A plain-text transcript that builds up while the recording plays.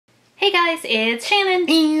Hey guys, it's Shannon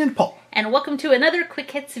and Paul, and welcome to another Quick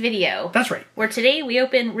Hits video. That's right. Where today we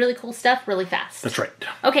open really cool stuff really fast. That's right.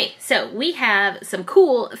 Okay, so we have some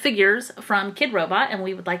cool figures from Kidrobot, and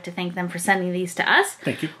we would like to thank them for sending these to us.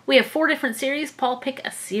 Thank you. We have 4 different series. Paul, pick a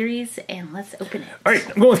series and let's open it. All right,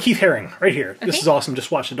 I'm going with Keith Haring right here. Okay. This is awesome. Just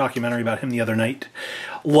watched a documentary about him the other night.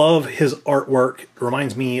 Love his artwork.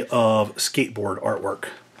 Reminds me of skateboard artwork.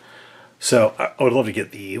 So I would love to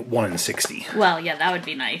get the 1 in 60. Well, yeah, that would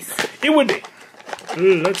be nice. It would be.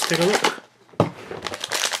 Let's take a look.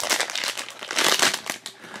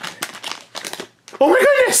 Oh my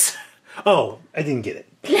goodness! Oh, I didn't get it.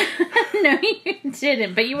 No, you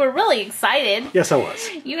didn't, but you were really excited. Yes, I was.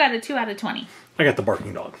 You got a 2 out of 20. I got the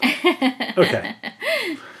barking dog. Okay.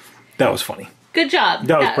 That was funny. Good job.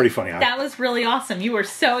 That was pretty funny. That was really awesome. You were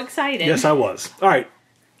so excited. Yes, I was. All right.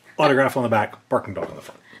 Autograph on the back, barking dog on the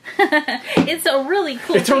front. It's a really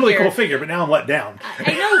cool It's a really cool figure, but now I'm let down.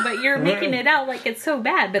 I know, but you're making it out like it's so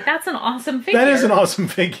bad, but that's an awesome figure. That is an awesome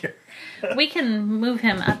figure. We can move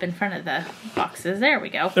him up in front of the boxes. There we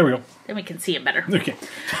go. There we go. Then we can see him better. Okay.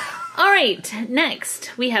 All right,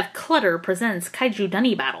 next we have Clutter presents Kaiju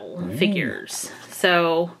Dunny Battle figures.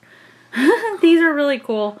 So these are really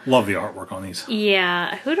cool. Love the artwork on these.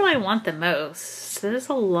 Yeah, who do I want the most? There's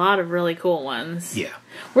a lot of really cool ones. Yeah.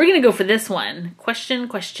 We're going to go for this one.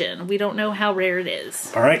 Question. We don't know how rare it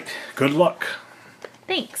is. All right. Good luck.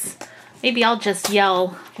 Thanks. Maybe I'll just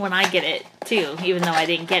yell when I get it, too, even though I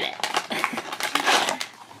didn't get it.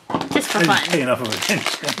 Just for I fun. didn't pay enough of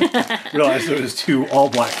attention. Realized it was 2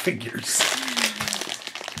 all-black figures.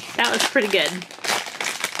 That was pretty good.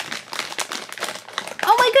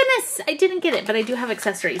 Oh my goodness! I didn't get it, but I do have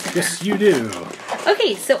accessories in Yes, you do. there.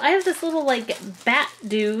 Okay, so I have this little, like, bat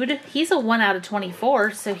dude. He's a 1 out of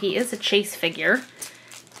 24, so he is a chase figure.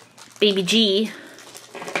 Baby G.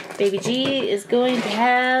 Baby G is going to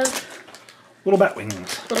have Little bat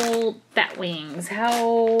wings. little bat wings.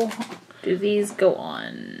 How do these go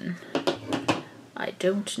on? I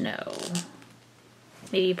don't know.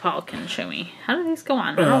 Maybe Paul can show me. How do these go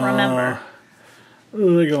on? I don't remember.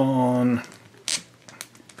 They go on.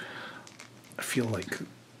 I feel like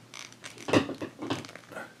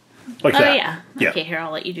Oh, that. yeah. Okay, here, I'll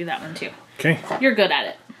let you do that one, too. Okay. You're good at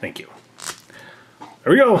it. Thank you.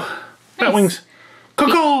 There we go. Bat Nice. wings.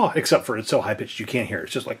 Caw-caw! Except for it's so high-pitched you can't hear it.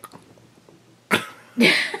 It's just like...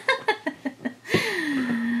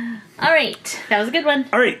 All right. That was a good one.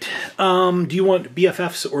 All right. Do you want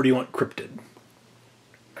BFFs or do you want Cryptid?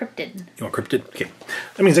 Cryptid. You want Cryptid? Okay.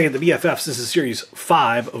 That means I get the BFFs. This is series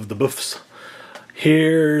 5 of the buffs.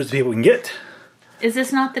 Here's the people we can get. Is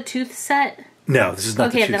this not the tooth set? No, this is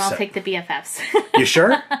not the Okay, tooth then I'll set. take the BFFs. You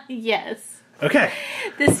sure? Yes. Okay.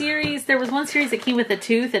 The series, there was one series that came with a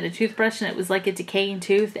tooth and a toothbrush, and it was like a decaying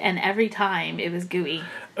tooth, and every time it was gooey.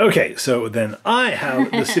 Okay, so then I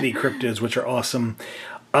have the City Cryptids, which are awesome.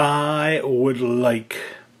 I would like...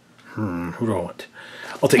 who do I want?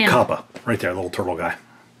 I'll take Him. Kappa. Right there, little turtle guy.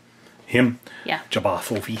 Him. Yeah. Jabba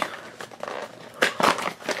Fofi.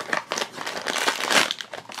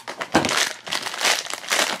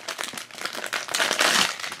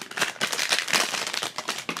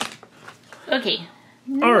 Okay.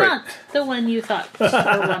 All right. Not the one you thought or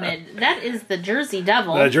wanted. That is the Jersey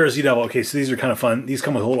Devil. The Jersey Devil. Okay, so these are kind of fun. These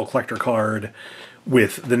come with a little collector card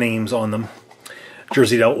with the names on them.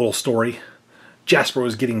 Jersey Devil, little story. Jasper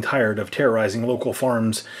was getting tired of terrorizing local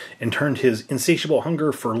farms and turned his insatiable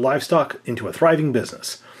hunger for livestock into a thriving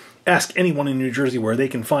business. Ask anyone in New Jersey where they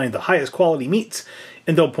can find the highest quality meats,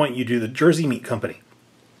 and they'll point you to the Jersey Meat Company.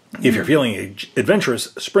 If you're feeling an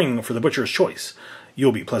adventurous spring for the butcher's choice,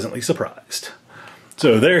 you'll be pleasantly surprised.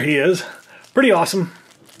 So there he is. Pretty awesome.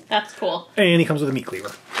 That's cool. And he comes with a meat cleaver.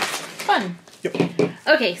 Fun. Yep.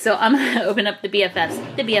 Okay, so I'm going to open up the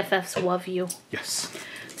BFFs. The BFFs love you. Yes.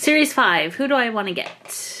 Series 5. Who do I want to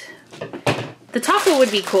get? The taco would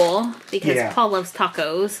be cool, because Yeah. Paul loves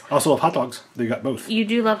tacos. I also love hot dogs. They got both. You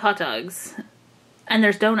do love hot dogs. And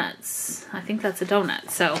there's donuts. I think that's a donut,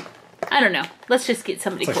 so... I don't know. Let's just get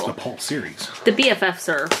somebody It's like cool. the Paul series. The BFFs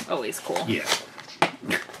are always cool. Yeah.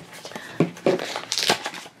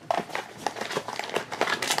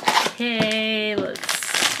 Okay, let's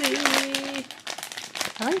see.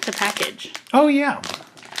 I like the package. Oh, yeah.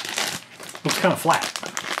 Looks kind of flat.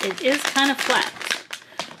 It is kind of flat.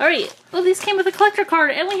 Alright, well these came with a collector card,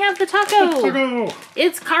 and we have the taco! Taco!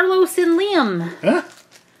 It's Carlos and Liam. Huh?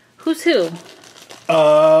 Who's who?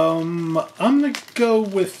 I'm gonna go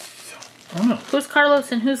with... I don't know. Who's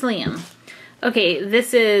Carlos and who's Liam? Okay,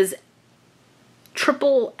 this is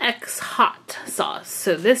triple X hot sauce.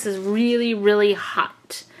 So this is really, really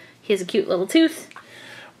hot. He has a cute little tooth.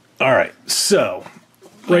 All right, so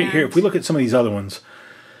right here, if we look at some of these other ones,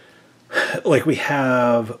 like we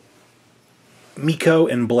have Miko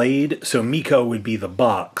and Blade. So Miko would be the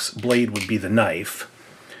box, Blade would be the knife.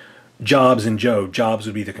 Jobs and Joe. Jobs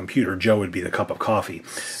would be the computer, Joe would be the cup of coffee.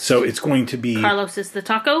 So it's going to be... Carlos is the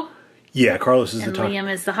taco. Yeah, Carlos is the taco. And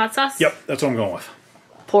Liam is the hot sauce. Yep, that's what I'm going with.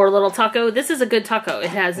 Poor little taco. This is a good taco. It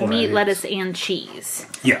has meat, nice. lettuce, and cheese.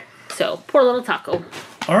 Yeah. So, poor little taco.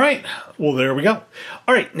 All right. Well, there we go.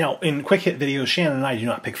 All right. Now, in quick hit videos, Shannon and I do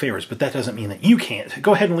not pick favorites, but that doesn't mean that you can't.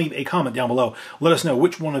 Go ahead and leave a comment down below. Let us know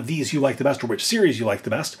which one of these you like the best or which series you like the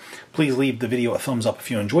best. Please leave the video a thumbs up if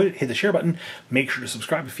you enjoyed it. Hit the share button. Make sure to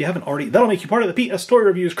subscribe if you haven't already. That'll make you part of the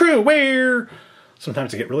PSToyReviews crew, where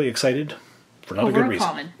sometimes I get really excited for not a good reason.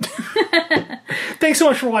 Common. Thanks so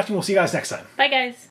much for watching. We'll see you guys next time. Bye, guys.